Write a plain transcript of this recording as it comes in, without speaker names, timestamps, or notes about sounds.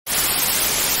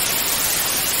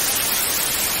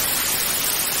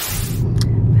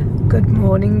Good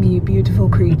morning, you beautiful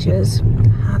creatures.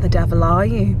 How the devil are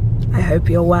you? I hope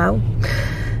you're well.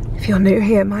 If you're new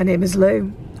here, my name is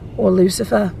Lou, or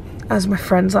Lucifer, as my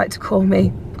friends like to call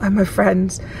me. I'm my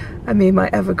friends, and me and my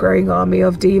ever-growing army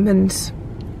of demons.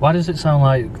 Why does it sound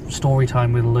like story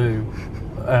time with Lou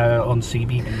on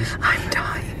CBeebies? I'm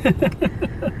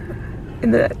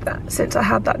dying. Since I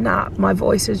had that nap, my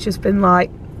voice has just been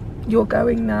like, you're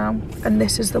going now, and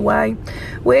this is the way.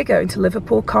 We're going to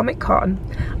Liverpool Comic Con.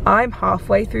 I'm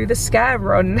halfway through the scare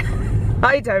run.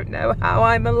 I don't know how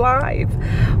I'm alive.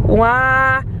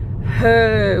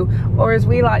 Wahoo! Or as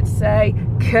we like to say,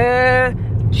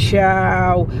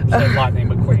 Ker-chow. So Lightning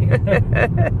McQueen.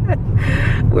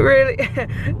 We really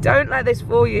don't let this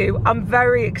fool you. I'm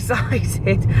very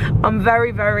excited. I'm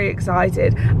very, very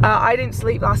excited. I didn't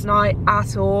sleep last night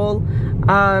at all.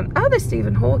 Oh, there's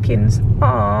Stephen Hawkins.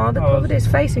 Oh, they covered his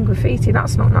face in graffiti.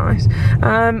 That's not nice.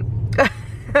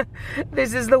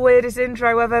 This is the weirdest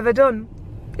intro I've ever done.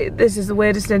 This is the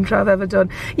weirdest intro I've ever done.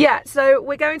 Yeah, so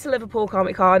we're going to Liverpool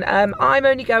Comic Con. I'm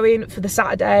only going for the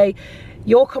Saturday.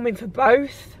 You're coming for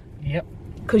both. Yep.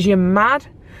 Because you're mad.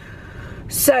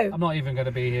 So I'm not even going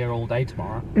to be here all day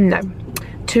tomorrow. No.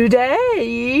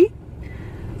 Today,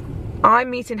 I'm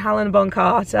meeting Helena Bonham,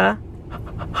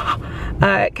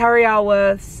 Carrie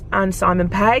Alworth and Simon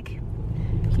Pegg.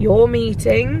 You're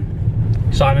meeting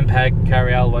Simon Pegg,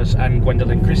 Carrie Alworth and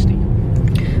Gwendolyn Christie.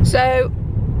 So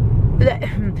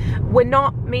we're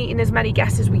not meeting as many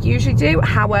guests as we usually do.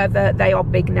 However, they are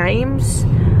big names,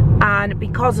 and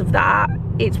because of that,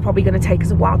 it's probably going to take us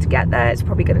a while to get there. It's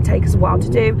probably going to take us a while to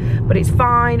do, but it's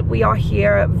fine. We are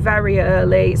here very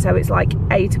early, so it's like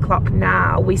 8 o'clock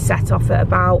now. We set off at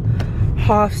about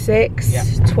 6:30, yeah.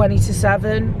 20 to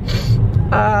 7.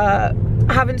 I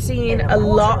haven't seen a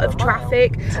lot of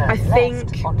traffic. I think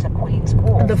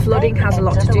the flooding has a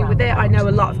lot to do with it. I know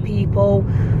a lot of people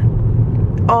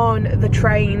on the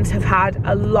trains have had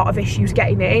a lot of issues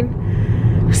getting in,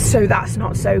 so that's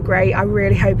not so great. I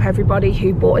really hope everybody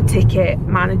who bought a ticket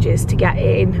manages to get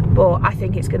in, but I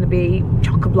think it's going to be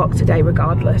chock-a-block today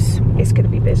regardless. It's going to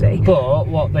be busy. But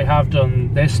what they have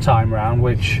done this time round,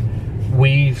 which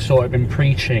we've sort of been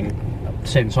preaching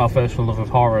since our first Love of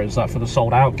Horror, is that for the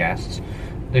sold out guests,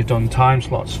 they've done time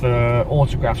slots for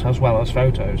autographs as well as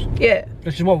photos. Yeah.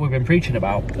 This is what we've been preaching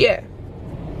about. Yeah.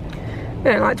 I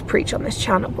don't like to preach on this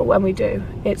channel, but when we do,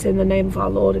 it's in the name of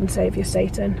our Lord and Saviour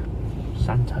Satan.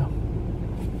 Santa.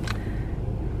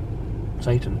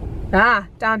 Satan. Ah,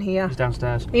 down here. He's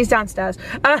downstairs. He's downstairs.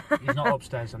 He's not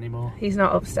upstairs anymore. He's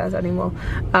not upstairs anymore.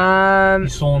 He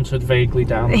sauntered vaguely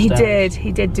down the stairs.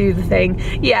 He did do the thing.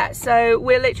 Yeah, so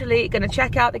we're literally going to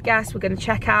check out the guests. We're going to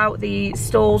check out the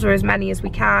stalls, or as many as we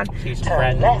can. See some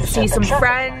friends. See some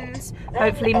friends.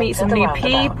 Hopefully meet some new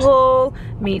people.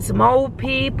 Meet some old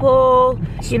people.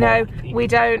 You know, we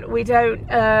don't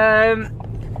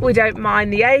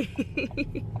mind the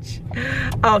age.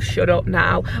 Oh, shut up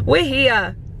now. We're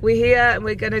here. We're here and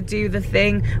we're gonna do the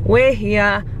thing. We're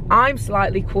here. I'm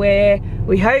slightly queer.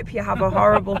 We hope you have a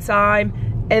horrible time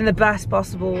in the best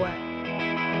possible way.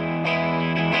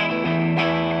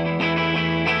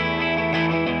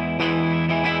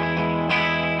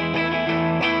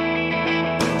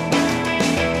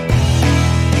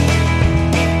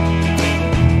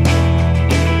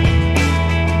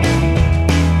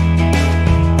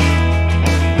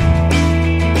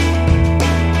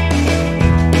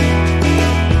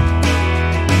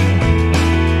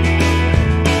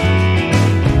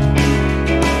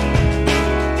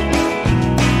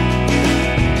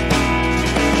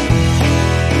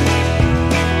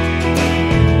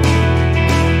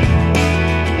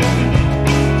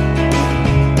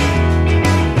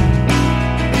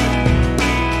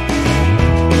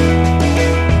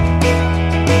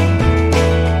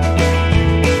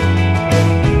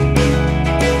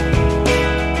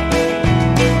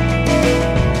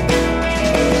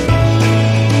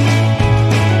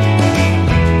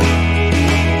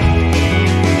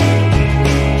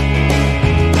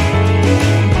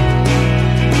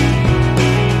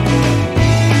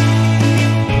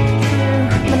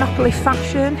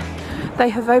 Fashion, they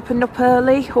have opened up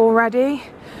early already.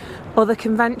 Other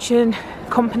convention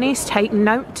companies, take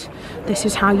note. This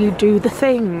is how you do the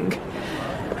thing,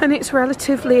 and it's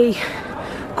relatively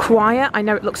quiet. I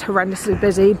know it looks horrendously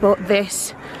busy, but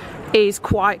this is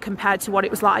quiet compared to what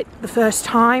it was like the first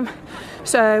time.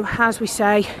 So as we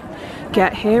say,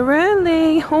 get here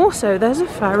early. Also, there's a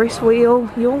Ferris wheel.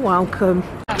 You're welcome.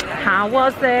 How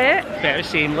was it? Very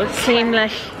seamless.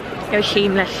 Seamless. It was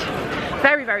seamless.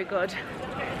 Very, very good.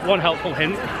 One helpful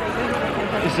hint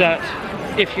is that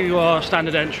if you are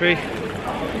standard entry,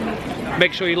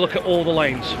 make sure you look at all the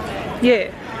lanes.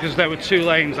 Yeah. because there were 2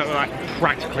 lanes that were like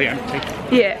practically empty.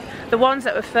 Yeah, the ones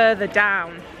that were further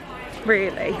down,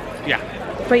 really. Yeah.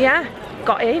 But yeah,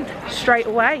 got in straight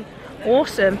away.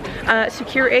 Awesome.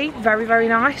 Security, very, very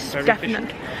nice. Very definitely.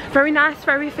 efficient. Very nice,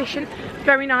 very efficient.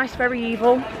 Very nice, very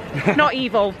evil. Not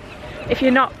evil. If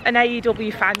you're not an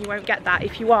AEW fan, you won't get that.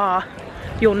 If you are,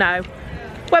 you'll know.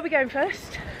 Where are we going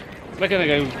first? We're going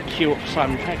to go queue up for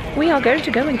Simon Pegg. We are going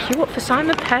to go and queue up for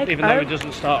Simon Pegg. Even though it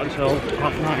doesn't start until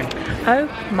 9:30. Oh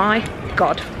my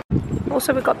God.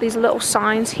 Also, we've got these little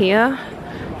signs here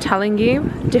telling you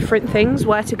different things,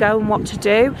 where to go and what to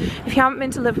do. If you haven't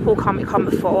been to Liverpool Comic Con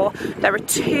before, there are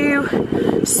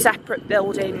 2 separate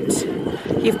buildings.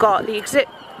 You've got the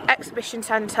exhibition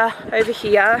centre over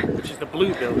here, Which is the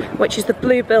blue building. Which is the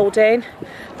blue building.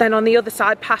 Then on the other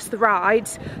side, past the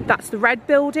rides, that's the red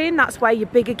building. That's where your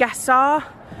bigger guests are.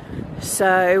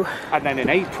 So. And then in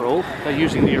April, they're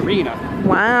using the arena.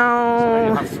 Wow. So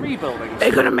you'll have 3 buildings.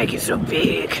 They're gonna make it so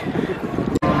big.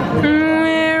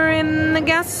 We're in the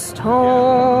guest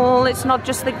hall. It's not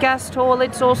just the guest hall,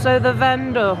 it's also the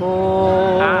vendor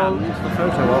hall. And the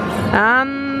photo ops.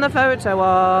 And the photo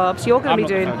ops. You're going to be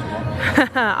doing...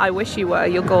 I wish you were,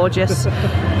 you're gorgeous.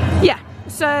 Yeah,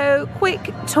 so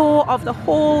quick tour of the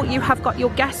hall. You have got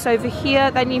your guests over here,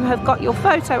 then you have got your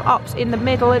photo ops in the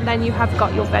middle, and then you have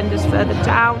got your vendors further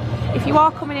down. If you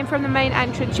are coming in from the main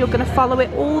entrance, you're going to follow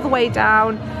it all the way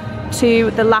down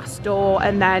to the last door,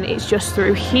 and then it's just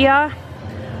through here.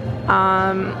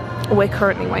 We're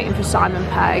currently waiting for Simon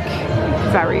Pegg.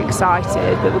 Very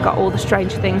excited, but we've got all the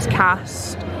Stranger Things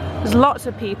cast. There's lots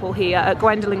of people here.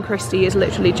 Gwendolyn Christie is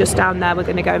literally just down there. We're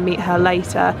going to go and meet her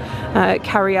later.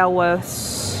 Carrie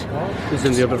Elworth's... He's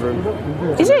in the other room.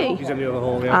 Is he? He's in the other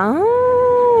hall, yeah.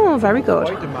 Oh, very good.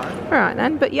 Alright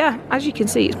then, but yeah, as you can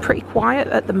see, it's pretty quiet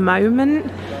at the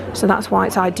moment. So that's why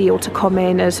it's ideal to come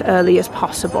in as early as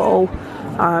possible.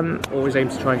 Always aim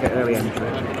to try and get early entry.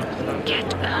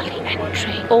 Get early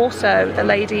entry. Also, the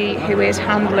lady who is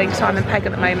handling Simon Pegg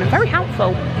at the moment, very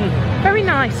helpful. Very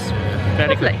nice.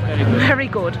 Very Lovely. good. Very good. Very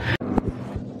good.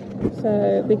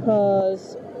 So,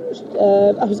 because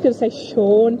I was going to say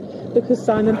Sean, because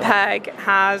Simon Pegg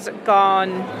has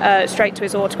gone straight to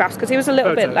his autographs because he was a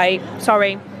little bit late.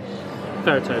 Sorry.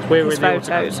 Photos. We're in the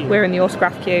photos. We're in the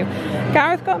autograph queue.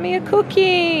 Gareth got me a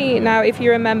cookie. Now, if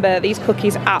you remember, these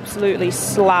cookies absolutely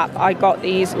slap. I got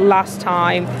these last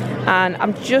time, and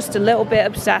I'm just a little bit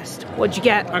obsessed. What'd you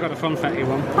get? I got the funfetti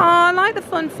one. Oh, I like the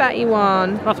funfetti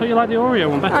one. I thought you liked the Oreo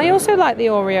one better. I also like the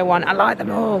Oreo one. I like them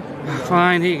all.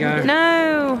 Fine, here you go.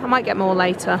 No, I might get more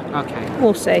later. Okay.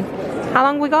 We'll see. How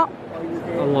long we got?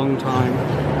 A long time.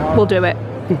 We'll do it.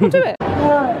 We'll do it.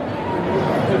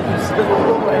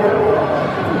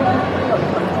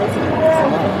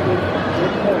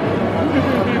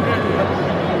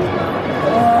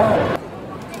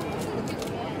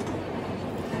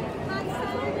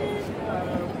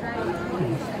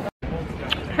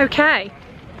 Okay,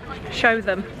 show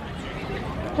them.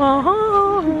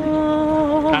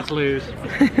 That's Lou's.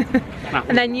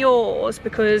 And then yours,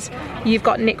 because you've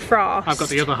got Nick Frost. I've got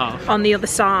the other half. On the other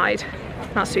side.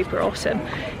 That's super awesome.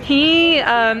 He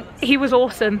was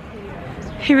awesome.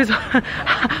 He was...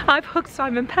 I've hugged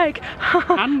Simon Pegg.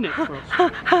 And Nick Frost.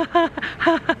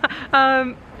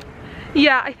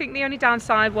 Yeah, I think the only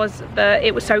downside was that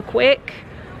it was so quick.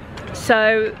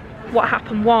 So what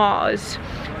happened was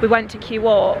we went to queue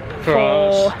up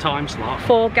for time slot.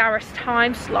 For Gareth's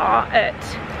time slot at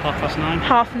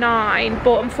 9:30. 9:30,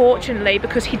 but unfortunately,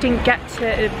 because he didn't get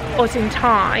to us in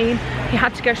time, he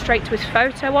had to go straight to his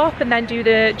photo op and then do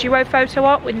the duo photo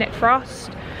op with Nick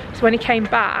Frost. So when he came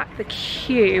back, the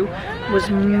queue was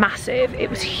massive. It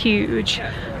was huge.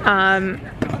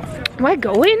 We're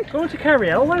going. Going to Carrie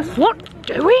Elworth. What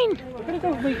doing? We're going to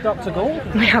go meet Dr.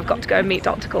 Gordon. We have got to go and meet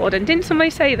Dr. Gordon. Didn't somebody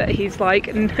say that he's like,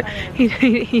 he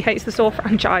hates the Saw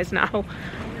franchise now?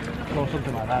 Or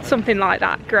something like that. Something like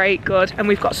that. Great, good. And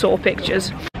we've got Saw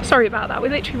pictures. Sorry about that. We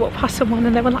literally walked past someone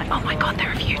and they were like, oh my God,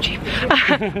 they're a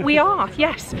YouTube. We are,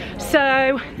 yes.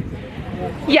 So,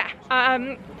 yeah.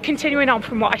 Continuing on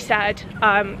from what I said,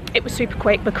 it was super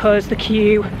quick because the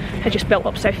queue had just built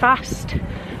up so fast.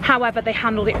 However, they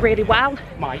handled it really well.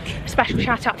 Mike. Special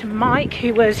shout out to Mike,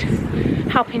 who was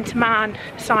helping to man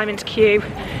Simon's queue.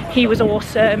 He was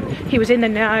awesome. He was in the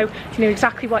know. He knew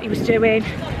exactly what he was doing.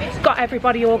 Got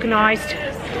everybody organised.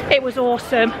 It was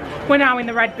awesome. We're now in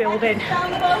the red building.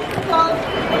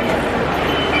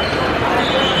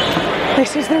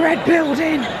 This is the red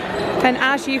building. And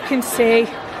as you can see,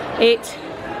 it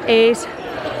is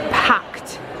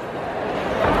packed.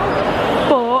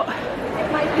 But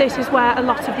this is where a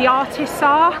lot of the artists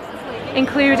are,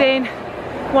 including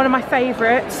one of my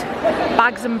favourites,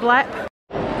 Bags and Blep.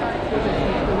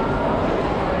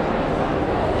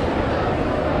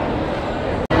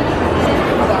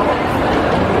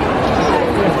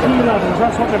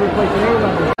 That's what they're replacing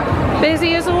A-levels.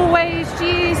 Busy as always,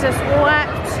 Jesus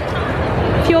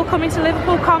wept. If you're coming to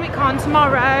Liverpool Comic Con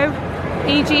tomorrow,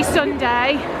 e.g.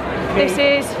 Sunday, this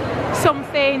is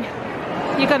something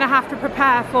you're going to have to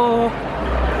prepare for.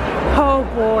 Oh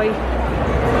boy.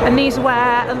 And these are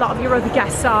where a lot of your other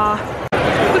guests are.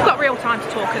 We've got real time to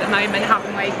talk at the moment,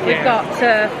 haven't we? We've got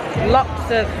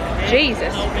lots of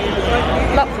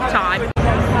time.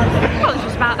 Well, it's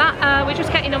just about that. We're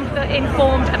just getting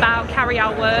informed about Carrie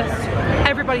Alworth.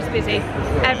 Everybody's busy.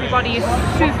 Everybody is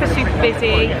super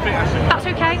busy. That's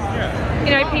okay.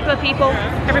 You know, people are people.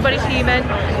 Everybody's human.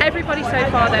 Everybody so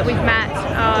far that we've met,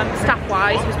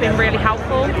 staff-wise, has been really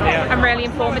helpful and really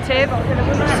informative.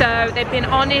 So they've been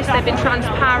honest, they've been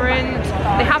transparent,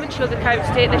 they haven't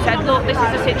sugarcoated it. They said, look, this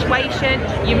is the situation.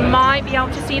 You might be able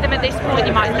to see them at this point,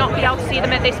 you might not be able to see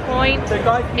them at this point.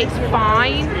 It's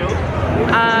fine.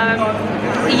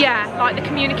 Yeah, like the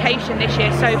communication this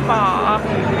year so far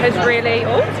has really,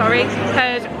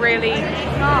 has really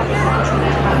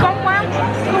gone well.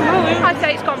 I'd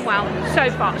say it's gone well so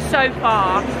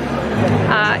far.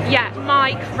 Yeah,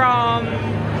 Mike from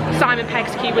Simon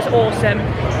Pegg's Queue was awesome.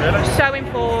 So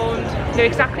informed, knew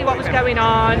exactly what was going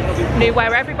on, knew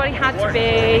where everybody had to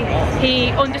be. He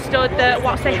understood that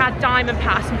whilst they had Diamond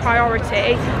Pass and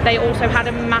Priority, they also had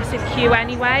a massive queue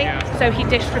anyway. So he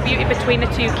distributed between the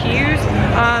two queues.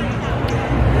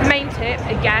 Main tip,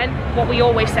 again, what we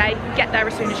always say, get there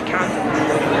as soon as you can.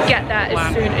 Get there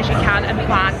as soon as you can and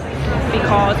plan,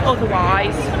 because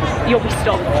otherwise you'll be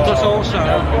stuck. Plus also,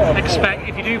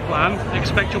 if you do plan,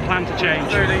 expect your plan to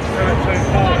change.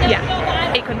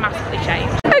 Yeah, it could massively change.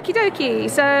 Okie dokie,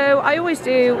 so I always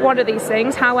do one of these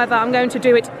things, however I'm going to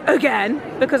do it again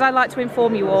because I like to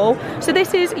inform you all. So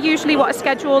this is usually what a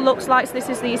schedule looks like. So this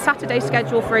is the Saturday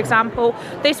schedule, for example.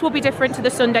 This will be different to the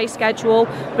Sunday schedule,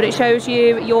 but it shows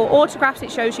you your autographs,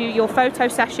 it shows you your photo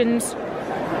sessions.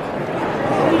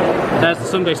 There's the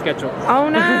Sunday schedule. Oh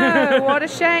no, what a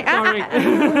shame. Sorry.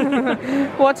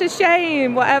 What a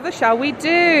shame. Whatever shall we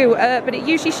do? But it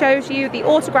usually shows you the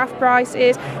autograph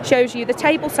prices, shows you the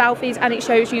table selfies, and it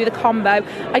shows you the combo.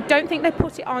 I don't think they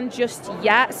put it on just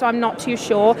yet, so I'm not too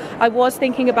sure. I was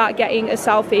thinking about getting a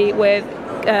selfie with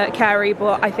Carrie,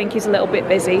 but I think he's a little bit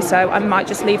busy, so I might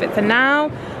just leave it for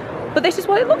now. But this is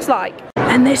what it looks like.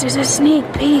 And this is a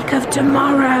sneak peek of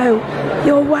tomorrow.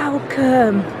 You're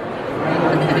welcome.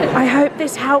 I hope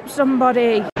this helps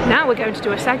somebody. Now we're going to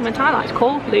do a segment I like to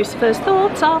call Lucifer's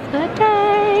Thoughts of the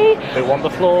Day. Lou on the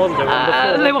floor, Lou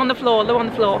on the floor. Lou on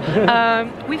the floor.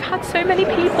 We've had so many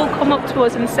people come up to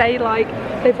us and say like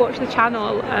they've watched the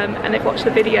channel and they've watched the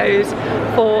videos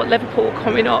for Liverpool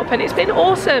coming up, and it's been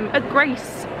awesome.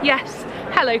 Grace, yes.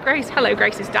 Hello Grace. Hello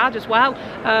Grace's dad as well.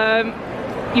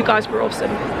 You guys were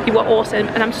awesome. You were awesome,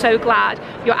 and I'm so glad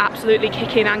you're absolutely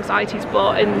kicking anxiety's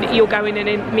butt and you're going in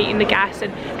and meeting the guests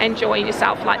and enjoying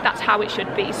yourself. Like, that's how it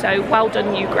should be. So well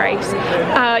done you, Grace.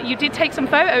 You did take some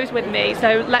photos with me,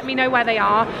 so let me know where they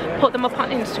are, put them up on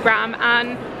Instagram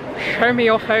and show me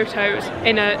your photos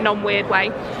in a non-weird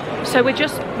way. So we're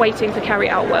just waiting for Carrie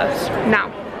Alworth. Now,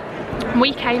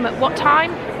 we came at what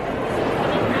time?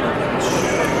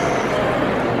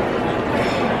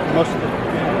 Most of it.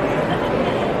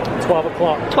 12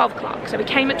 o'clock. 12 o'clock. So we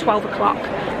came at 12 o'clock.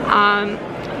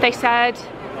 They said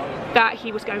that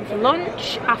he was going for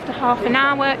lunch after half an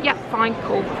hour. Yep, fine,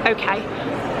 cool, okay.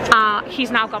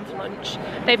 He's now gone for lunch.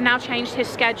 They've now changed his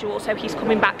schedule, so he's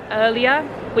coming back earlier,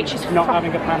 which is not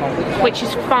having a panel. Which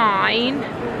is fine.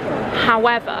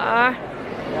 However,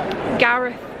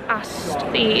 Gareth asked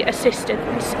the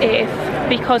assistants if,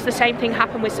 because the same thing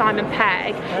happened with Simon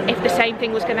Pegg, if the same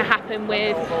thing was going to happen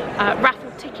with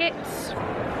raffle tickets.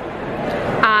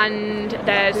 And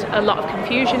there's a lot of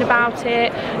confusion about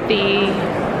it. The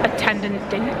attendant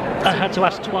didn't. I had to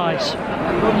ask twice.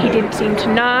 He didn't seem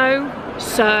to know.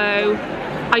 So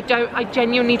I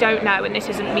genuinely don't know, and this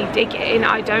isn't me digging.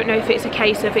 I don't know if it's a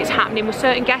case of it's happening with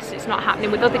certain guests, it's not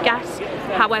happening with other guests.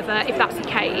 However, if that's the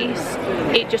case,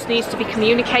 it just needs to be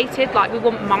communicated. Like, we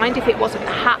wouldn't mind if it wasn't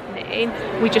happening.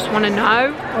 We just want to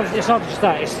know. Well, it's not just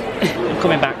that, it's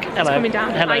coming back. Hello. It's coming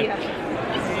down. Hello.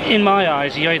 In my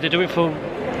eyes, you either do it for,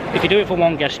 if you do it for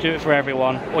one guest, do it for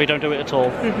everyone, or you don't do it at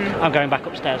all. I'm going back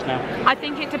upstairs now. I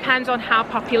think it depends on how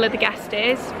popular the guest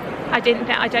is. I don't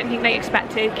think they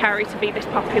expected Carrie to be this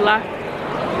popular.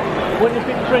 Wouldn't have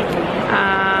been drinking.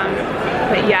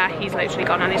 But yeah, he's literally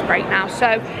gone on his break now.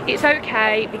 So it's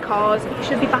okay because he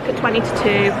should be back at 20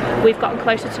 to 2. We've gotten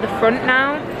closer to the front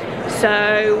now.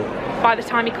 So by the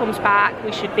time he comes back,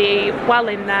 we should be well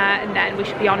in there, and then we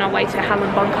should be on our way to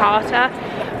Helena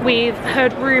Bonham. We've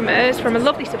heard rumours from a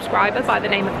lovely subscriber by the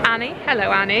name of Annie.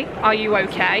 Hello Annie, are you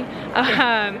okay?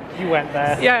 You went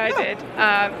there. Yeah, I did.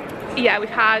 Yeah, we've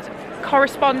had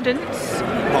correspondence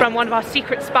from one of our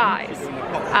secret spies.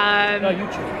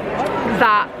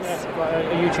 That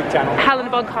a YouTube channel. Helena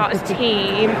Bonham's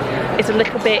team is a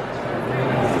little bit,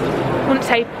 I wouldn't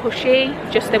say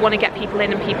pushy, just they want to get people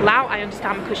in and people out. I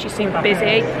understand because she's super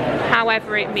busy.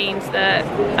 However, it means that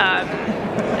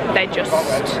they're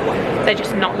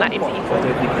just not letting people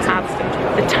have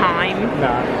the time.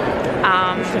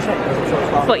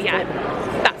 But yeah,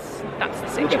 that's the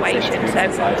situation. So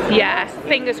yeah,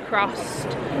 fingers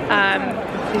crossed.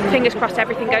 Fingers crossed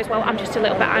everything goes well. I'm just a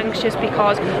little bit anxious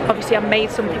because obviously I've made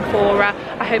something for her.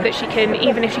 I hope that she can,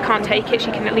 even if she can't take it,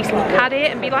 she can at least look at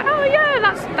it and be like, oh yeah,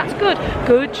 that's good.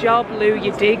 Good job, Lou,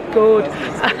 you did good.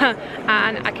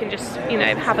 And I can just, you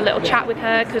know, have a little chat with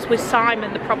her, because with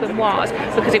Simon the problem was,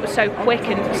 because it was so quick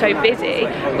and so busy,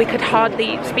 we could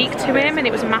hardly speak to him, and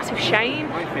it was a massive shame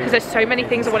because there's so many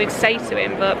things I wanted to say to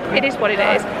him, but it is what it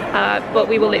is. But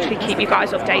we will literally keep you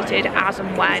guys updated as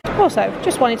and when. Also,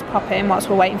 just wanted to pop in whilst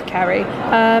we're waiting for Kerry.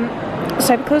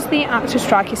 So because the actor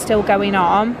strike is still going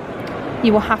on,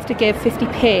 you will have to give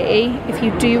 50p if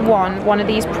you do want one of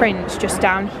these prints just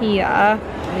down here,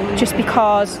 just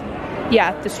because,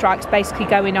 yeah, the strike's basically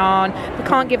going on. We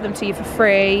can't give them to you for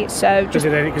free, so just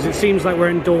because it seems like we're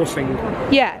endorsing.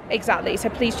 Yeah, exactly. So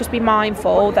please just be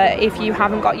mindful that if you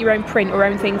haven't got your own print or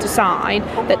own thing to sign,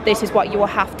 that this is what you will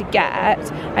have to get,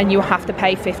 and you will have to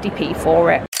pay 50p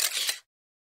for it.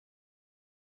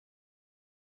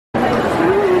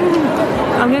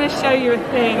 I'm going to show you a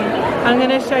thing. I'm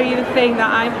going to show you the thing that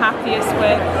I'm happiest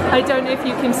with. I don't know if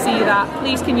you can see that.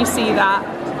 Please, can you see that?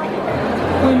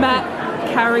 We met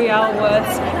Carrie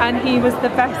Elworth, and he was the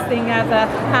best thing ever.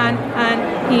 And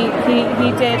he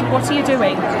did. What are you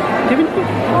doing?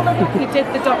 He did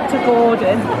the Dr.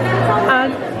 Gordon.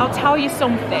 And I'll tell you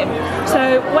something.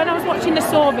 So when I was watching the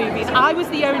Saw movies, I was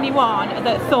the only one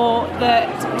that thought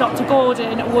that Dr.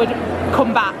 Gordon would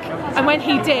come back. And when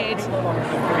he did,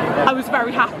 I was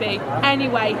very happy.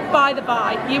 Anyway, by the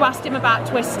by, you asked him about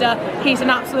Twister. He's an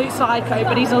absolute psycho,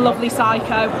 but he's a lovely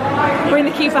psycho. We're in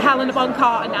the queue for Helena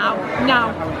Bonham now.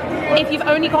 Now, if you've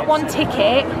only got one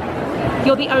ticket,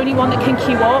 you're the only one that can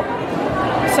queue up.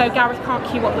 So Gareth can't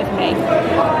queue up with me.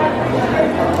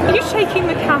 Are you shaking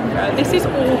the camera? This is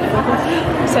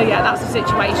awful. So yeah, that's the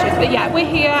situation. But yeah, we're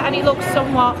here and it looks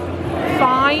somewhat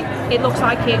fine. It looks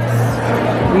like it's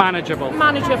manageable.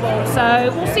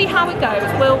 So we'll see how it goes.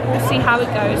 We'll see how it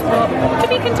goes, but to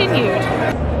be continued.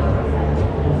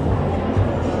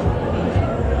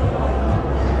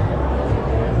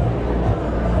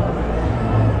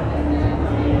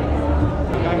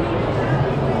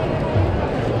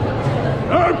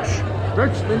 Ouch!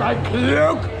 Fetch me my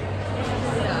cloak!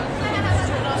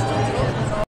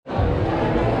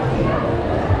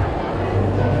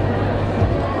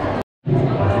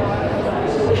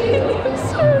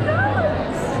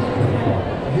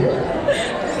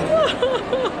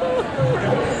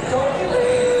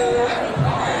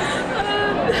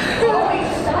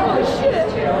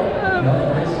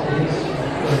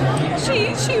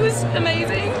 She was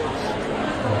amazing.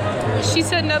 She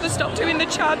said never stop doing the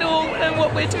channel, and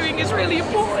what we're doing is really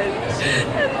important,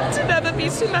 and to never be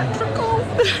symmetrical.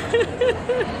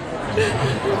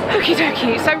 Okie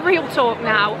dokie, so real talk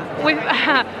now.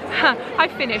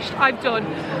 I've finished, I've done.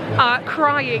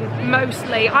 Crying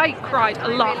mostly. I cried a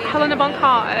lot. Helena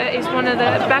Bonham is one of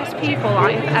the best people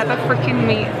I've ever freaking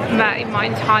met in my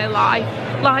entire life.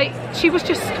 Like, she was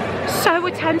just so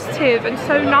attentive and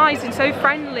so nice and so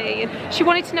friendly, and she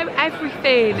wanted to know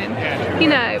everything. And you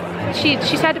know, she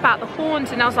said about the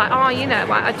horns, and I was like, oh, you know,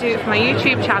 I do it for my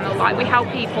YouTube channel. Like, we help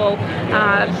people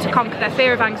to conquer their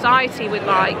fear of anxiety with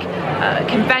like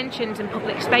conventions and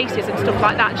public spaces and stuff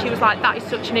like that. And she was like, that is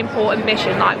such an important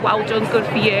mission. Like, well done, good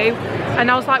for you.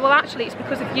 And I was like, well, actually, it's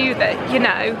because of you that, you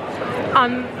know,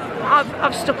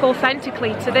 I've stuck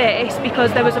authentically to this,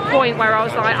 because there was a point where I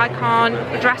was like, I can't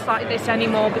dress like this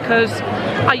anymore, because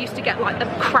I used to get like the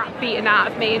crap beaten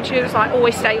out of me, and she was like,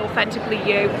 always stay authentically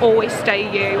you, always stay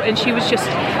you. And she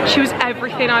was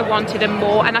everything I wanted and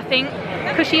more. And I think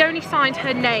because she only signed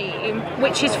her name,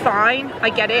 which is fine, I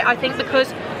get it. I think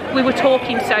because we were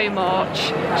talking so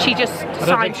much, she just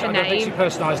signed her name. I don't think she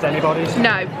personalised anybody's.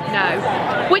 No,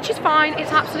 no. Which is fine,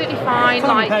 it's absolutely fine.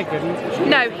 Like, Peg didn't.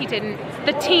 No, he didn't.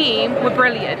 The team were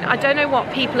brilliant. I don't know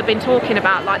what people have been talking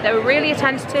about. Like, they were really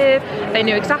attentive, they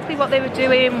knew exactly what they were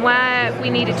doing, where we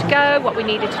needed to go, what we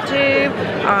needed to do.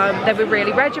 They were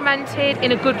really regimented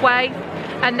in a good way.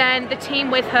 And then the team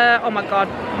with her, oh my god,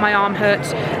 my arm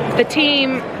hurts. The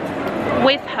team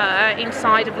with her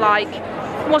inside of, like,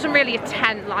 wasn't really a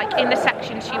tent, like in the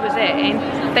section she was in,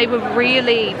 they were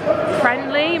really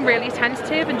friendly and really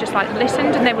attentive and just like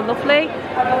listened, and they were lovely.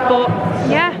 But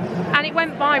yeah, and it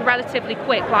went by relatively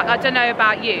quick. Like, I don't know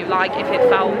about you, like if it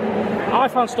felt... I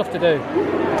found stuff to do.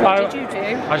 What did you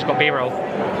do? I just got B-roll.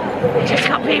 Just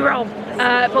got B-roll.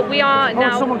 But we are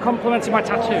now... someone complimented my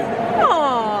tattoo.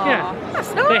 Oh, yeah,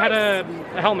 that's nice. They had a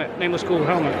helmet, nameless cool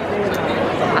helmet.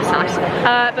 That's nice.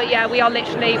 But yeah, we are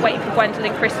literally waiting for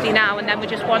Gwendolyn Christie now, and then we're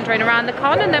just wandering around the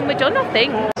con, and then we're done, I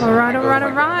think.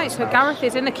 Alright. So Gareth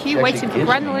is in the queue waiting for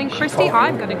Gwendolyn Christie.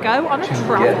 I'm going to go on a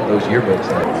trot. Get those yearbooks.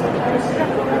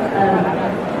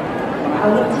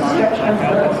 Oh,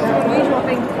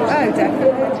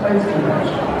 definitely.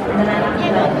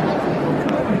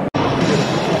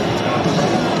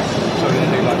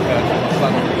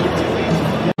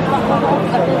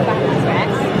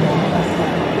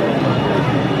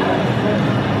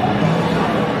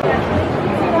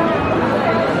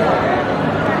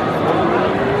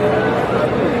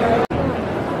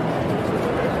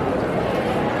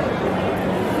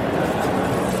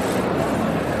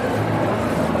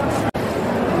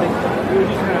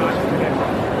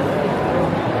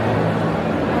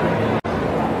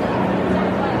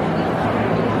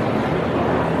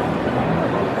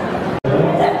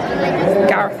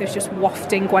 Is just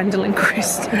wafting Gwendolyn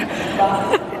Christie.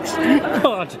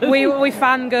 we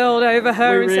fangirled over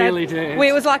her. We and really said, did.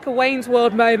 It was like a Wayne's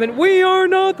World moment. We are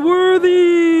not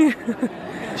worthy.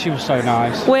 She was so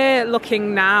nice. We're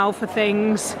looking now for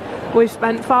things. We've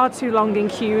spent far too long in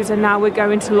queues, and now we're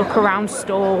going to look around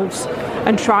stalls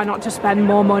and try not to spend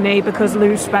more money, because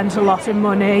Lou spent a lot of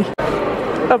money.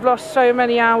 I've lost so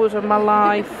many hours of my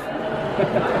life.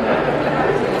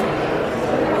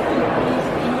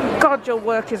 God, your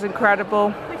work is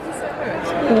incredible.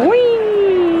 Whee!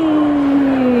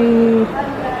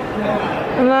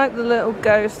 I like the little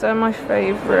ghosts, they're my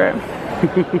favourite.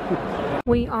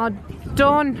 We are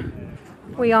done.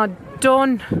 We are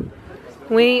done.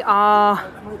 We are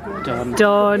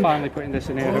done. Finally putting this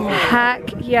in here.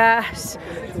 Heck yes.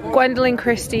 Gwendolyn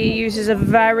Christie uses a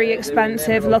very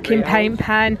expensive looking paint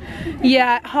pen.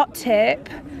 Yeah, hot tip.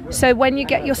 So when you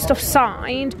get your stuff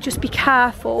signed, just be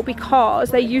careful,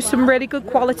 because they use some really good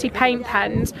quality paint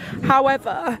pens.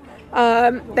 However,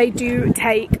 they do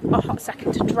take a hot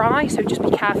second to dry, so just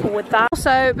be careful with that.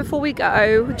 Also, before we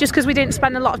go, just because we didn't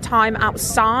spend a lot of time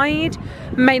outside,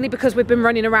 mainly because we've been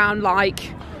running around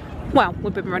like, well,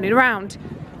 we've been running around.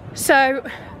 So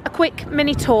a quick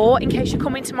mini tour in case you're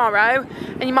coming tomorrow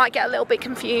and you might get a little bit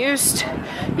confused.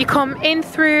 You come in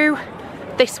through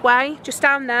this way, just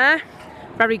down there.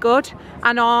 Very good.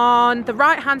 And on the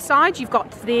right hand side you've got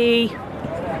the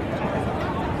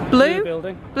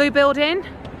blue building,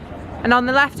 and on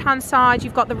the left hand side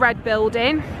you've got the red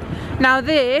building. Now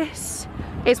this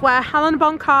is where Helena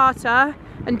Bonham Carter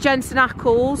and Jensen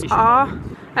Ackles are,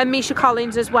 and Misha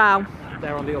Collins as well.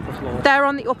 They're on the upper floor. They're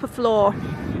on the upper floor.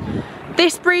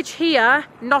 This bridge here,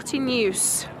 not in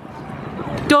use.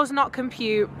 Does not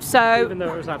compute, so... Even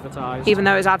though it was advertised. Even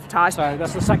though it was advertised. So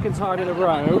that's the second time in a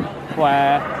row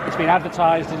where it's been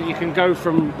advertised that you can go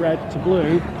from red to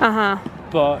blue. Uh-huh.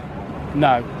 But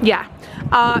no. Yeah.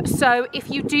 So if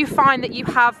you do find that you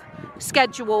have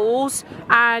schedules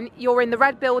and you're in the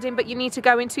red building but you need to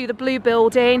go into the blue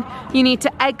building, you need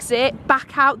to exit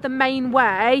back out the main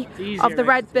way of the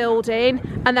red building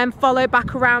and then follow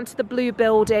back around to the blue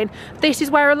building. This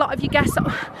is where a lot of your guests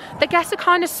the guests are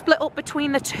kind of split up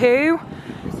between the two.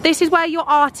 This is where your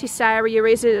artist area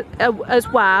is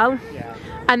as well,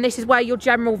 and this is where your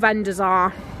general vendors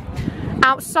are.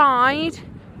 Outside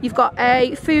you've got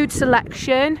a food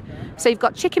selection. So you've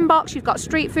got chicken box, you've got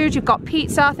street food, you've got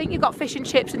pizza, I think you've got fish and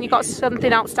chips, and you've got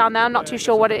something else down there, I'm not too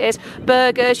sure what it is.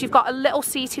 Burgers, you've got a little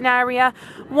seating area.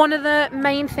 One of the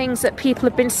main things that people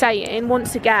have been saying,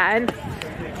 once again,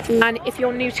 and if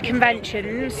you're new to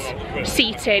conventions,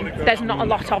 seating, there's not a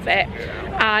lot of it.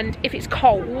 And if it's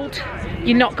cold,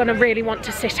 you're not going to really want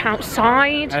to sit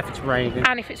outside. And if it's raining.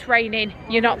 And if it's raining,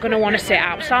 you're not going to want to sit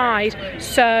outside.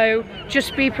 So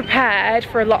just be prepared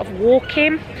for a lot of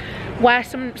walking. Wear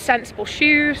some sensible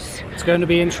shoes. It's going to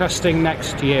be interesting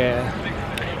next year.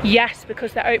 Yes,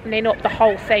 because they're opening up the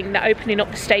whole thing. They're opening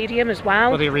up the stadium as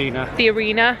well. Or the arena. The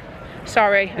arena.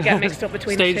 Sorry, I get mixed up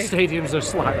between the two. Stadiums are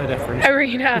slightly different.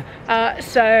 Arena.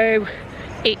 So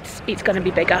it's going to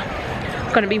be bigger.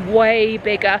 Going to be way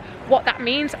bigger. What that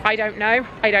means, I don't know.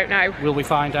 I don't know. Will we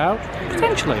find out?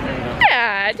 Potentially.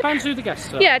 Yeah. It depends who the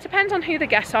guests are. Yeah, it depends on who the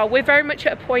guests are. We're very much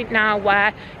at a point now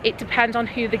where it depends on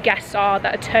who the guests are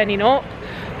that are turning up.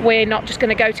 We're not just going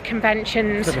to go to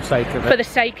conventions for the sake of it. For the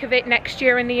sake of it next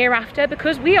year and the year after,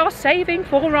 because we are saving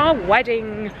for our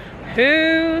wedding.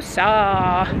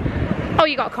 Whoosah. Oh,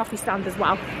 you got a coffee stand as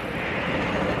well.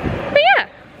 But yeah.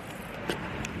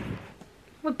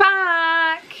 We're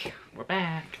back. We're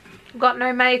back. I've got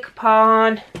no makeup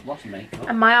on. What's makeup?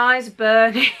 And my eyes are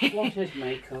burning. What is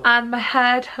makeup? And my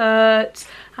head hurts.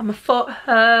 And my foot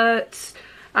hurts.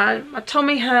 And my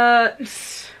tummy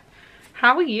hurts.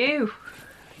 How are you?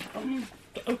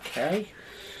 Okay.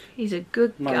 He's a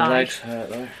good guy. My legs hurt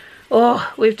though.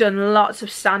 Oh, we've done lots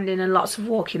of standing and lots of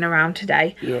walking around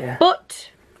today. Yeah.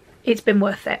 But it's been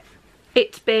worth it.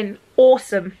 It's been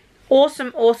awesome.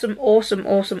 Awesome, awesome, awesome,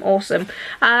 awesome, awesome.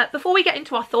 Before we get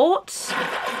into our thoughts...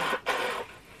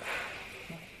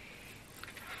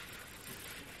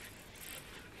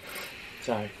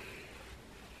 Sorry.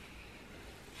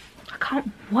 I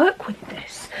can't work with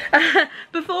this.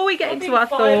 Before we get into our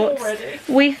thoughts,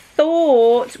 we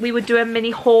thought we would do a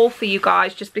mini haul for you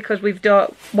guys just because we've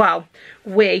done, well,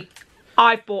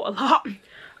 I've bought a lot.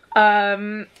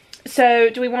 So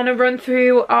do we want to run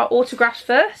through our autographs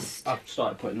first? I've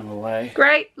started putting them away.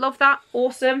 Great, love that,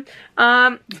 awesome.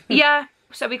 Yeah,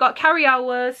 so we got Carrie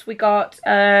Elwes, we got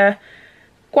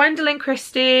Gwendolyn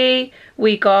Christie,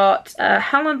 we got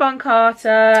Helena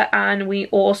Bonham, and we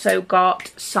also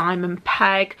got Simon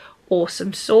Pegg.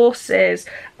 Awesome sources.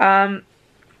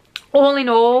 All in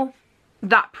all,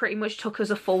 that pretty much took us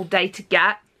a full day to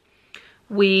get.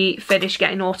 We finished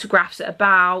getting autographs at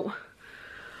about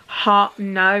half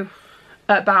five.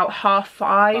 About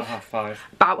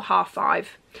half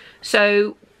five.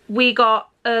 So we got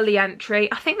early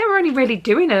entry. I think they were only really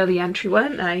doing early entry,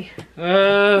 weren't they? They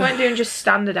weren't doing just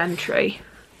standard entry.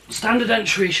 Standard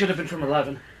entry should have been from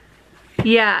 11.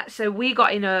 Yeah, so we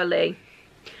got in early,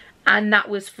 and that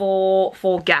was for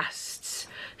guests.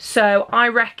 So I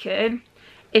reckon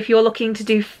if you're looking to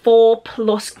do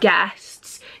 4+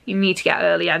 guests, you need to get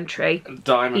early entry. And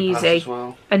diamond pass as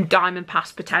well. And diamond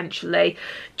pass potentially,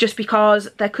 just because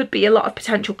there could be a lot of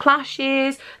potential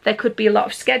clashes, there could be a lot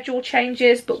of schedule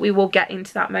changes, but we will get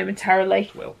into that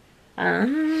momentarily. Will.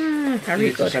 Very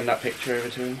good. To good. send that picture over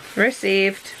to him.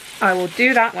 Received. I will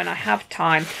do that when I have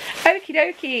time. Okie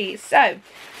dokie. So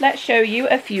let's show you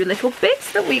a few little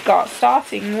bits that we got,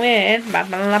 starting with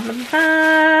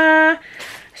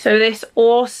so this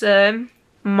awesome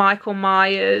Michael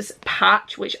Myers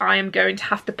patch, which I am going to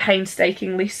have to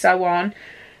painstakingly sew on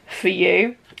for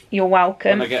you. You're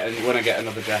welcome. When I get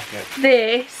another jacket.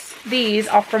 These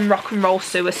are from Rock and Roll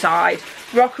Suicide.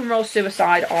 Rock and Roll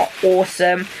Suicide are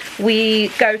awesome. We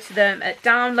go to them at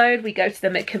download, we go to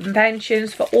them at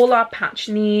conventions for all our patch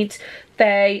needs.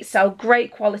 They sell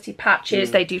great quality patches.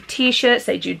 They do t-shirts,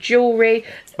 they do jewellery,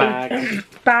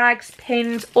 bags,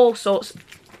 pins, all sorts.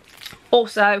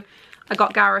 Also, I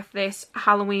got Gareth this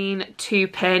Halloween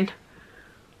 2-pin.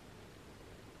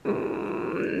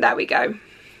 There we go.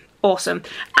 Awesome.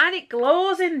 And it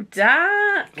glows in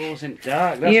dark. Glows in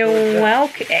dark. That's You're good,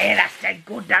 welcome. Yeah, that's dead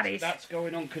good, that is. That's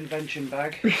going on convention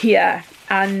bag. Yeah.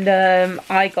 And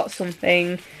I got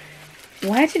something.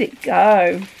 Where did it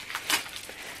go?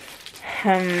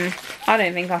 I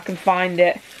don't think I can find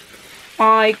it.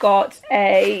 I got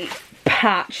a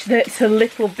patch that's a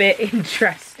little bit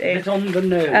interesting. A bit on the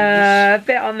nose. A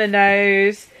bit on the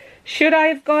nose. Should I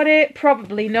have got it?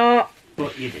 Probably not.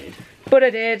 But you did. But I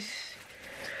did.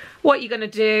 What are you going to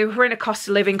do? We're in a cost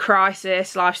of living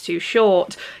crisis. Life's too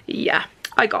short. Yeah,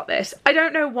 I got this. I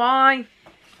don't know why.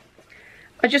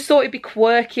 I just thought it'd be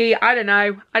quirky. I don't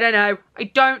know. I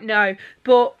don't know.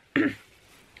 But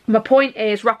my point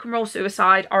is, Rock and Roll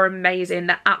Suicide are amazing.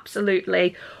 They're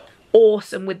absolutely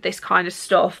awesome with this kind of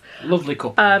stuff. Lovely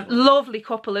couple. Lovely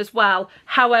couple as well.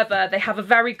 However, they have a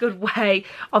very good way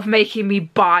of making me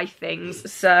buy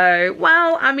things. So,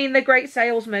 well, I mean, they're great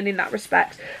salesmen in that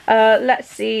respect. Let's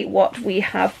see what we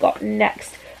have got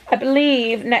next. I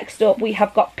believe next up we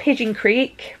have got Pigeon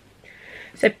Creek.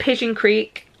 So Pigeon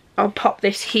Creek, I'll pop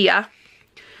this here.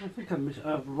 I think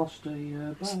I've lost a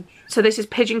badge. So this is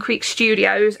Pigeon Creek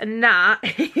Studios, and that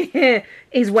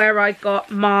is where I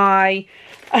got my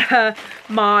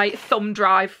my thumb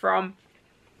drive from.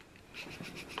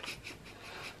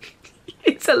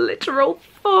 It's a literal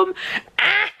thumb.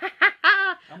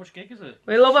 How much gig is it?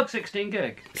 We love a 16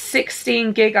 gig.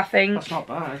 16 gig, I think. That's not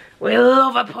bad. We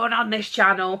love a pun on this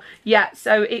channel. Yeah,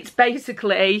 so it's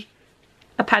basically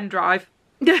a pen drive.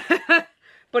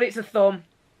 But it's a thumb.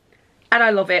 And I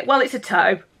love it. Well, it's a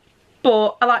toe.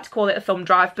 But I like to call it a thumb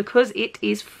drive because it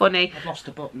is funny. I've lost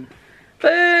a button.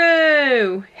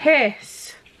 Boo!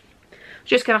 Hiss.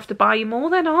 Just gonna have to buy you more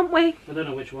then, aren't we? I don't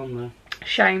know which one though.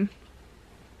 Shame.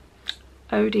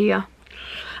 Oh dear.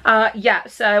 Yeah,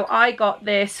 so I got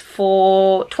this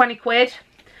for 20 quid.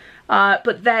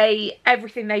 But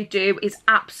everything they do is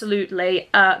absolutely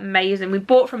amazing. We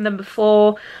bought from them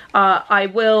before. I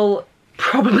will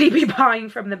probably be buying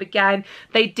from them again.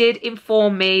 They did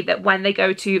inform me that when they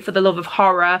go to For the Love of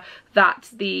Horror, that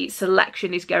the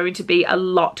selection is going to be a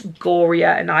lot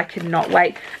gorier, and I cannot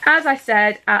wait. As I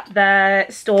said at their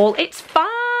stall, it's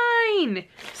fine.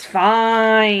 It's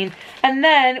fine. And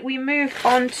then we moved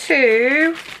on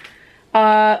to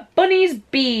Bunny's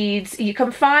Beads. You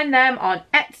can find them on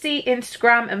Etsy,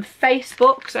 Instagram and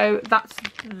Facebook, so that's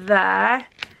there.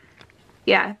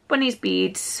 Yeah, Bunny's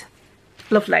Beads.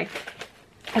 Lovely.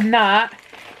 And that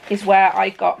is where I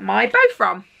got my bow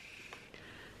from.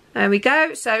 There we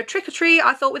go. So trick or treat,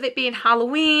 I thought with it being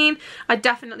Halloween, I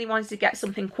definitely wanted to get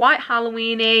something quite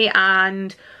Halloweeny,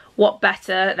 and what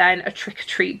better than a trick or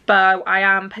treat bow. I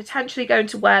am potentially going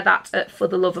to wear that at For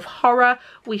the Love of Horror.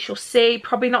 We shall see.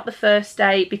 Probably not the first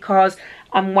day because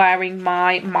I'm wearing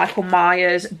my Michael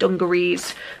Myers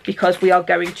dungarees because we are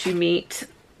going to meet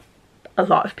a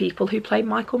lot of people who play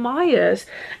Michael Myers.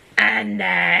 And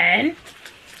then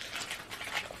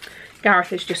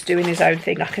Gareth is just doing his own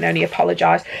thing. I can only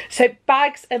apologise. So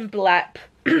Bags and Blep,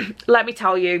 let me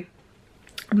tell you,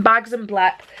 Bags and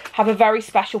Blep have a very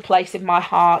special place in my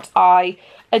heart. I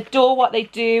adore what they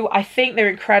do. I think they're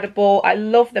incredible. I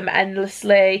love them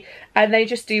endlessly, and they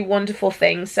just do wonderful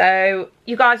things. So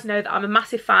you guys know that I'm a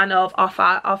massive fan of Our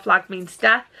Flag Means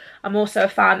Death. I'm also a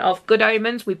fan of Good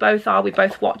Omens. We both are. We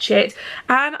both watch it.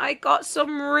 And I got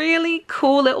some really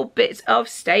cool little bits of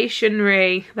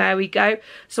stationery. There we go.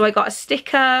 So I got a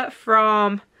sticker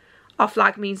from Our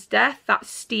Flag Means Death. That's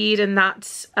Steed and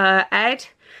that's Ed.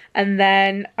 And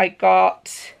then I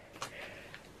got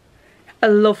a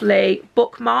lovely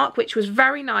bookmark, which was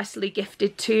very nicely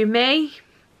gifted to me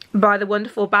by the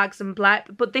wonderful Bags and Blep.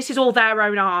 But this is all their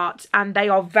own art, and they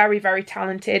are very, very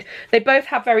talented. They both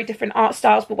have very different art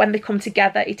styles, but when they come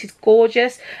together, it is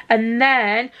gorgeous. And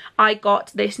then I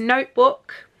got this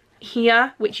notebook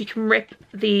here, which you can rip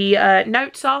the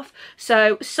notes off.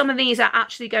 So some of these are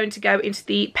actually going to go into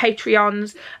the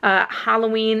Patreon's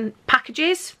Halloween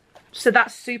packages. So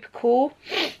that's super cool.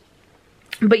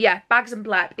 But yeah, Bags and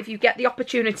Blep, if you get the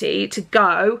opportunity to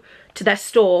go to their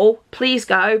stall, please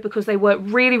go, because they work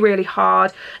really, really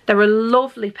hard. They're a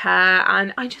lovely pair,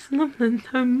 and I just love them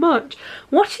so much.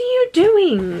 What are you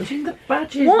doing? Putting the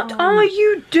badges What on. are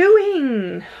you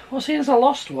doing? Well, seeing as I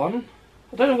lost one,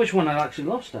 I don't know which one I actually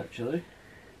lost, actually.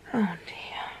 Oh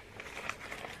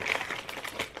dear.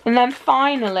 And then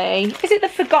finally, is it the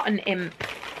Forgotten Imp?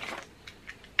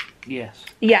 Yes.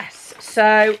 Yes,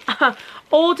 so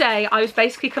all day I was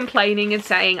basically complaining and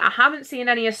saying I haven't seen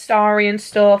any Astarion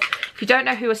stuff. If you don't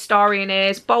know who Astarion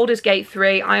is, Baldur's Gate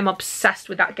 3, I am obsessed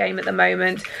with that game at the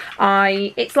moment.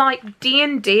 It's like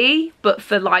D&D, but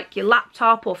for like your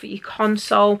laptop or for your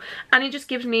console, and it just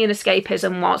gives me an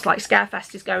escapism whilst like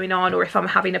Scarefest is going on, or if I'm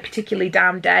having a particularly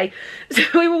down day. So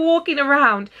we were walking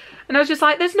around, and I was just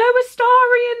like, there's no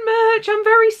Astarion merch, I'm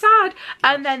very sad.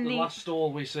 And then the last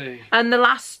stall we see. And the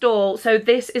last stall, so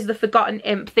this is the Forgotten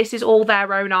Imp. This is all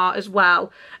their own art as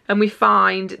well. And we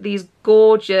find these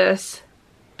gorgeous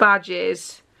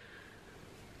badges.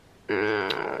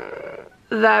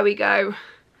 There we go.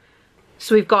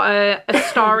 So we've got a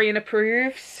Astarion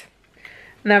approves.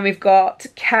 And then we've got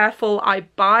Careful I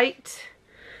Bite.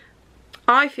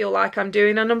 I feel like I'm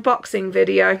doing an unboxing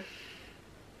video.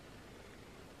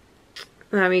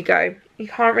 There we go. You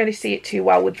can't really see it too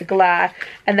well with the glare.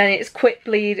 And then it's quit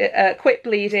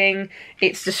bleeding.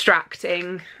 It's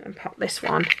distracting. And pop this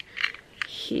one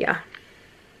here.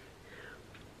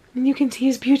 And you can see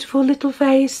his beautiful little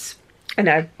face. I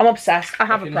know. I'm obsessed. I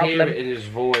have a problem. Hear it in his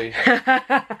voice.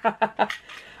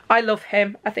 I love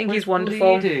him. I think he's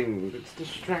wonderful. Bleeding. It's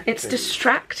distracting. It's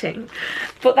distracting.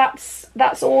 But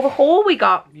that's all the haul we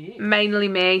got. Yeah. Mainly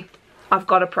me. I've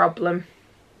got a problem.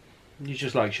 You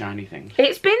just like shiny things.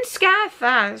 It's been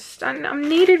Scarefest, and I'm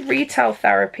needed retail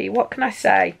therapy. What can I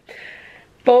say?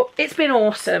 But it's been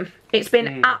awesome. It's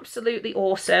been absolutely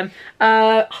awesome.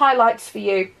 Highlights for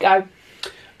you. Go.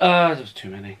 There's too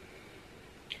many.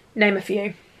 Name a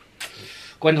few.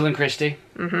 Gwendolyn Christie.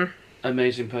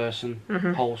 Amazing person.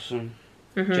 Wholesome.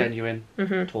 genuine,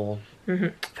 tall.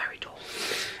 Very tall.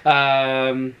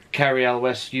 Kerry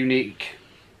Elwes, unique,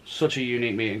 such a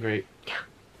unique meet and greet. Yeah.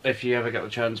 If you ever get the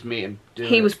chance, meet him.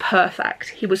 He was perfect.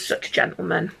 He was such a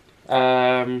gentleman.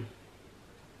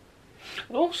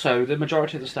 Also, the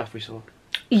majority of the staff we saw.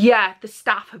 Yeah, the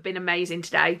staff have been amazing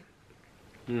today.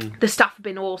 The staff have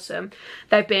been awesome.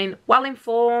 They've been well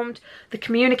informed. The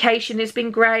communication has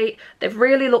been great. They've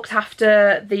really looked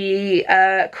after the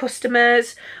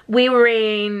customers. We were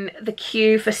in the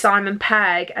queue for Simon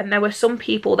Pegg, and there were some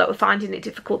people that were finding it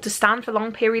difficult to stand for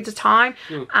long periods of time,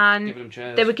 and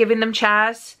they were giving them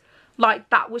chairs. Like,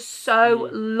 that was so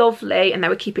lovely, and they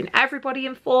were keeping everybody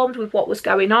informed with what was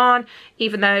going on,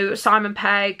 even though Simon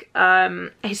Pegg,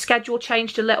 his schedule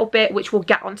changed a little bit, which we'll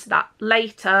get onto that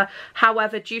later.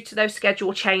 However, due to those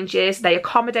schedule changes, they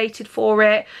accommodated for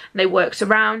it, and they worked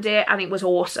around it, and it was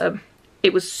awesome.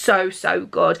 It was so, so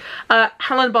good.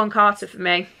 Helena Bonham for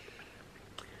me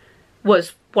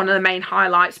was one of the main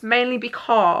highlights, mainly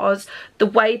because the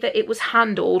way that it was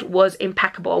handled was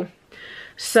impeccable.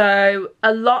 So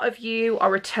a lot of you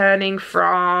are returning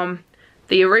from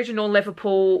the original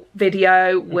Liverpool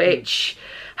video, which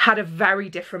had a very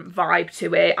different vibe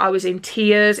to it. I was in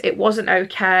tears. It wasn't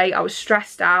okay. I was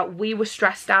stressed out. We were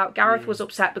stressed out. Gareth was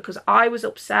upset because I was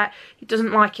upset. He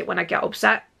doesn't like it when I get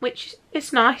upset, which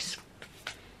is nice.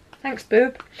 Thanks,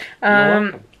 boob.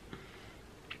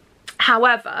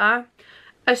 However,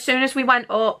 as soon as we went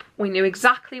up, we knew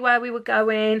exactly where we were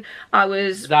going.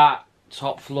 That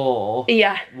top floor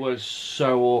was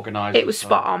so organised. It was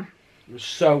spot on. It was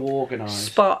so organised.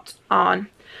 Spot on.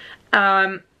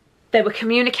 They were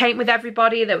communicating with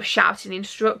everybody. They were shouting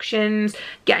instructions,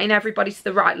 getting everybody to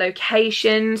the right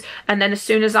locations. And then as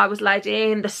soon as I was led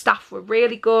in, the staff were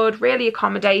really good, really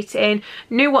accommodating,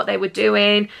 knew what they were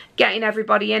doing, getting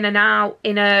everybody in and out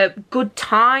in a good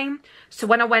time. So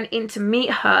when I went in to meet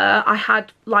her, I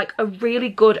had like a really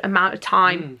good amount of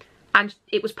time. And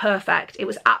it was perfect. It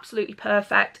was absolutely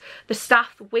perfect. The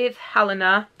staff with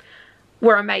Helena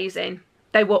were amazing.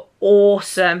 They were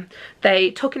awesome.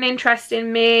 They took an interest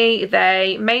in me.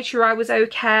 They made sure I was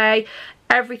okay.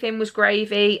 Everything was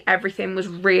gravy. Everything was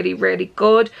really, really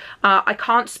good. I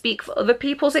can't speak for other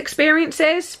people's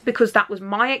experiences because that was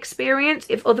my experience.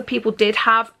 If other people did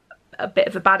have a bit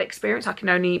of a bad experience, I can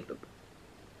only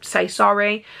say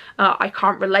sorry. I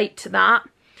can't relate to that.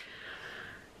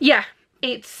 Yeah.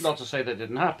 It's not to say that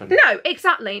didn't happen. No,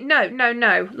 exactly.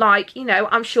 No. Like, you know,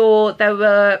 I'm sure there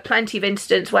were plenty of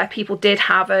instances where people did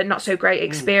have a not so great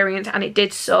experience and it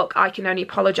did suck. I can only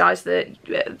apologise that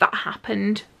that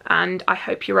happened, and I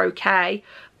hope you're okay.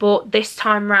 But this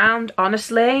time round,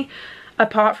 honestly,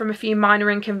 apart from a few minor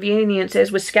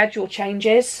inconveniences with schedule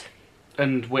changes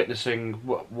and witnessing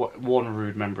one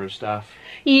rude member of staff.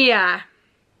 Yeah.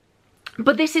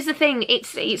 But this is the thing,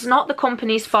 it's not the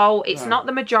company's fault, it's not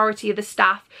the majority of the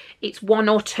staff, it's one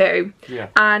or two. Yeah.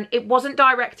 And it wasn't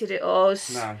directed at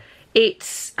us. No.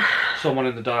 It's someone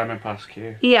in the diamond pass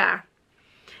queue. Yeah.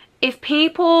 If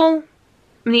people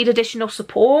need additional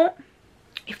support,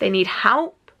 if they need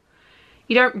help,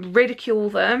 you don't ridicule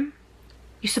them,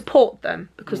 you support them,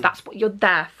 because that's what you're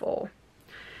there for.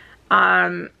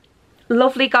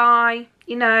 Lovely guy,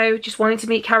 you know, just wanting to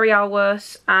meet Carrie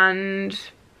Elwes, and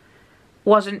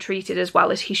wasn't treated as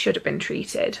well as he should have been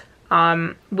treated.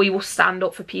 We will stand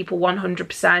up for people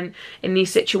 100% in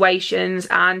these situations.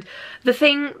 And the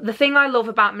thing I love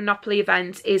about Monopoly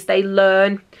events is they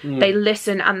learn, they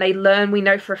listen, and they learn. We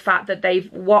know for a fact that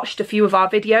they've watched a few of our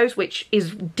videos, which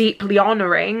is deeply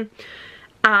honouring,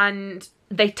 and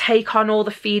they take on all the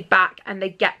feedback and they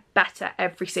get better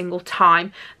every single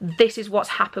time. This is what's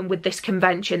happened with this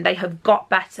convention. They have got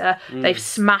better. They've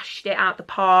smashed it out the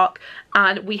park,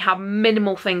 and we have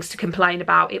minimal things to complain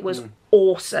about. It was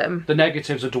awesome. The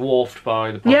negatives are dwarfed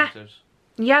by the positives.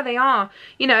 Yeah, they are.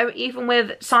 You know, even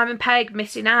with Simon Pegg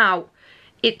missing out,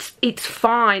 it's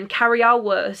fine. Carrie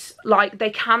Elwes, like,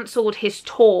 they cancelled his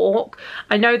talk.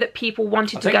 I know that people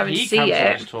wanted to go and see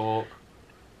it. His talk.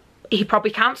 He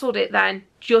probably cancelled it then,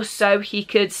 just so he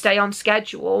could stay on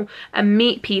schedule and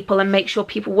meet people and make sure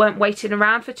people weren't waiting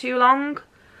around for too long.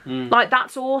 Like,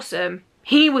 that's awesome.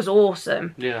 He was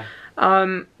awesome. Yeah.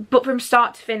 But from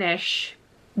start to finish,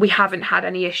 we haven't had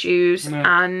any issues. No.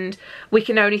 And we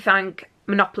can only thank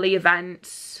Monopoly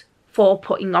Events for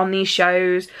putting on these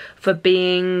shows, for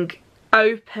being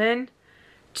open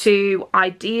to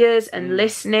ideas and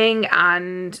listening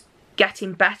and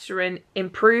getting better and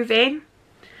improving.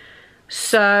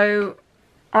 So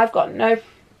I've got no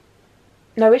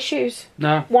issues.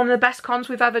 No. One of the best cons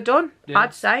we've ever done,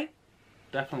 I'd say.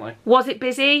 Definitely. Was it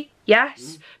busy?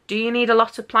 Yes. Do you need a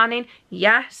lot of planning?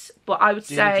 Yes. But I would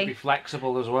say... Do you need to be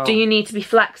flexible as well? Do you need to be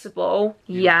flexible?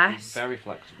 Yes. Very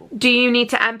flexible. Do you need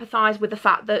to empathise with the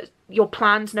fact that your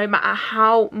plans, no matter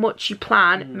how much you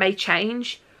plan, may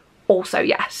change? Also,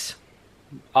 yes.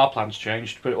 Our plans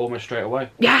changed, but almost straight away.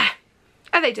 Yeah.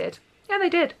 And they did. Yeah, they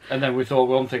did. And then we thought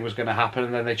one thing was going to happen,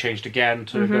 and then they changed again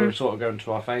to go, sort of go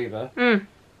into our favour.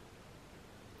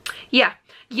 Yeah.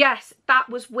 Yes, that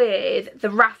was with the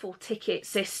raffle ticket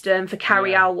system for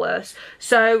Carrie Elworth.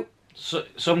 So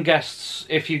some guests,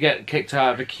 if you get kicked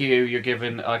out of a queue, you're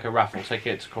given like a raffle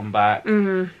ticket to come back,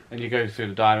 and you go through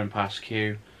the Diamond Pass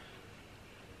queue.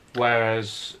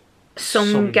 Whereas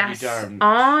some guests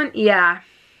aren't. Yeah.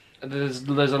 There's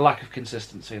a lack of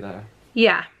consistency there.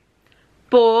 Yeah,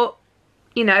 but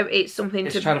you know, it's something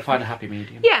to try to find a happy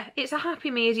medium. Yeah, it's a happy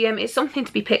medium. It's something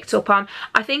to be picked up on.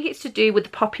 I think it's to do with the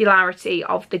popularity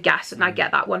of the guests, and I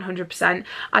get that 100%.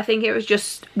 I think it was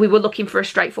just, we were looking for a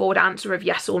straightforward answer of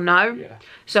yes or no. Yeah.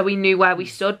 So we knew where we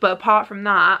stood, but apart from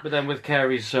that... But then with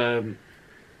Carrie's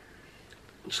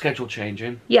schedule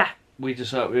changing... Yeah. We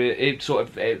decided it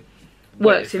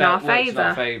works in our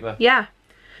favour. Yeah.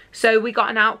 So we got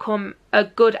an outcome, a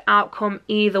good outcome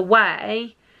either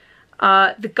way.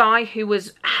 The guy who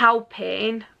was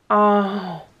helping,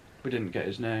 we didn't get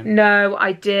his name. No,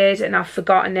 I did, and I've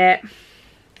forgotten it.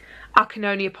 I can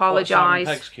only apologise.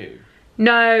 Peg's queue?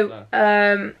 No,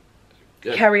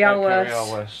 Carrie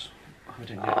Elworth.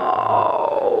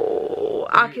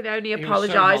 I can only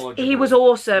apologise. He was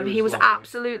awesome. He was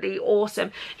absolutely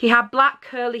awesome. He had black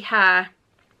curly hair,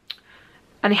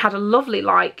 and he had a lovely,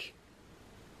 like,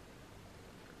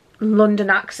 London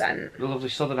accent. A lovely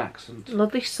southern accent.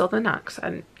 Lovely southern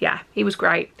accent. Yeah, he was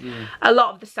great. A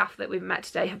lot of the staff that we've met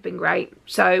today have been great.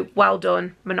 So well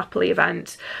done, Monopoly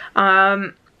event.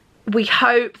 We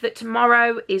hope that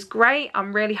tomorrow is great.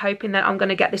 I'm really hoping that I'm going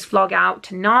to get this vlog out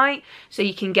tonight so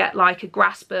you can get like a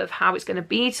grasp of how it's going to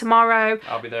be tomorrow.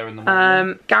 I'll be there in the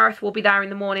morning. Gareth will be there in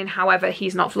the morning. However,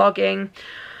 he's not vlogging.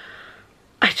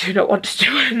 I do not want to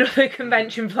do another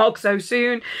convention vlog so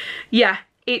soon. Yeah.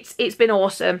 It's been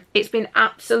awesome. It's been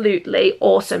absolutely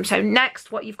awesome. So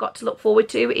next, what you've got to look forward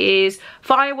to is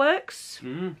fireworks.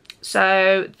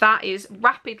 So that is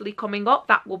rapidly coming up.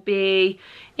 That will be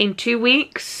in 2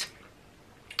 weeks.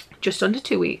 Just under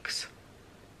 2 weeks.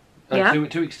 Yeah.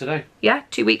 2 weeks today. Yeah,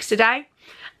 2 weeks today.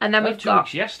 And then we've got 2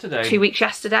 weeks yesterday. 2 weeks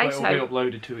yesterday. Well, it'll be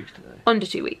uploaded 2 weeks today. Under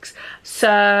 2 weeks.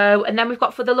 So, and then we've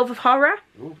got For the Love of Horror.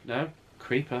 Oh, no.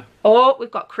 Creeper. Oh,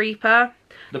 we've got Creeper.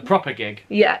 The proper gig.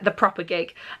 Yeah, the proper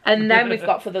gig. And then we've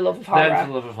got For the Love of Horror. Then For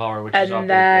the Love of Horror, which is our big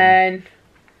one. And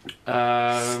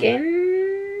then... Skin?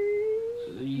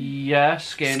 Yeah,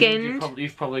 Skin. Skinned.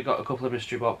 You've probably got a couple of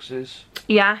mystery boxes.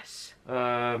 Yes.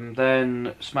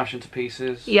 Then Smash Into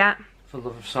Pieces. Yeah. For the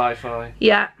Love of Sci-Fi.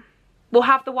 Yeah. We'll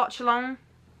have the watch along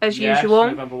as usual.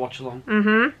 November watch along.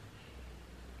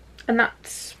 And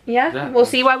that's we'll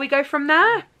see where we go from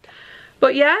there.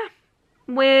 But yeah,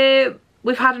 we've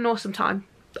had an awesome time.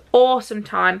 Awesome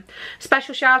time.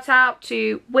 Special shout out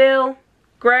to Will,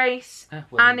 Grace,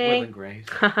 Annie. Will and Grace.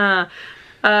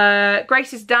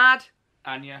 Grace's dad.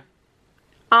 Anya,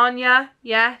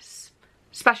 yes.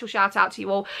 Special shout out to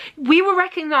you all. We were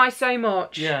recognised so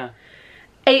much. Yeah.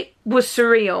 It was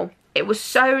surreal. It was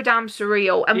so damn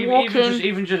surreal. And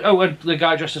even just oh, and the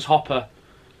guy dressed as Hopper.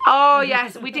 Oh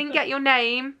yes, we didn't get your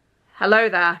name. Hello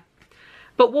there.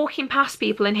 But walking past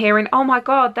people and hearing, oh my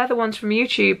god, they're the ones from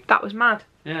YouTube. That was mad.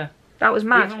 Yeah. That was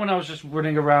mad. Even when I was just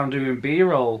running around doing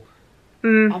B-roll.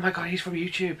 Oh my god, he's from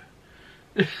YouTube.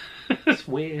 It's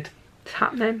weird. It's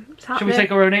happening. It's happening. Should we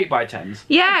take our own 8x10s?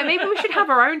 Yeah, maybe we should have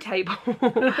our own table.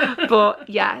 But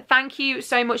yeah, thank you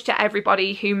so much to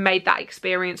everybody who made that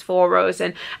experience for us,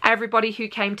 and everybody who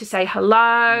came to say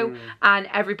hello, and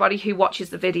everybody who watches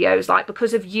the videos. Like,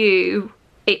 because of you,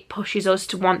 it pushes us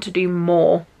to want to do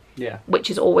more. Yeah. Which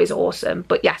is always awesome.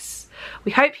 But yes,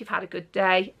 we hope you've had a good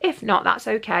day. If not, that's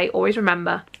okay. Always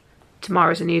remember,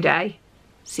 tomorrow's a new day.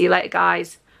 See you later,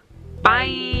 guys.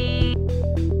 Bye.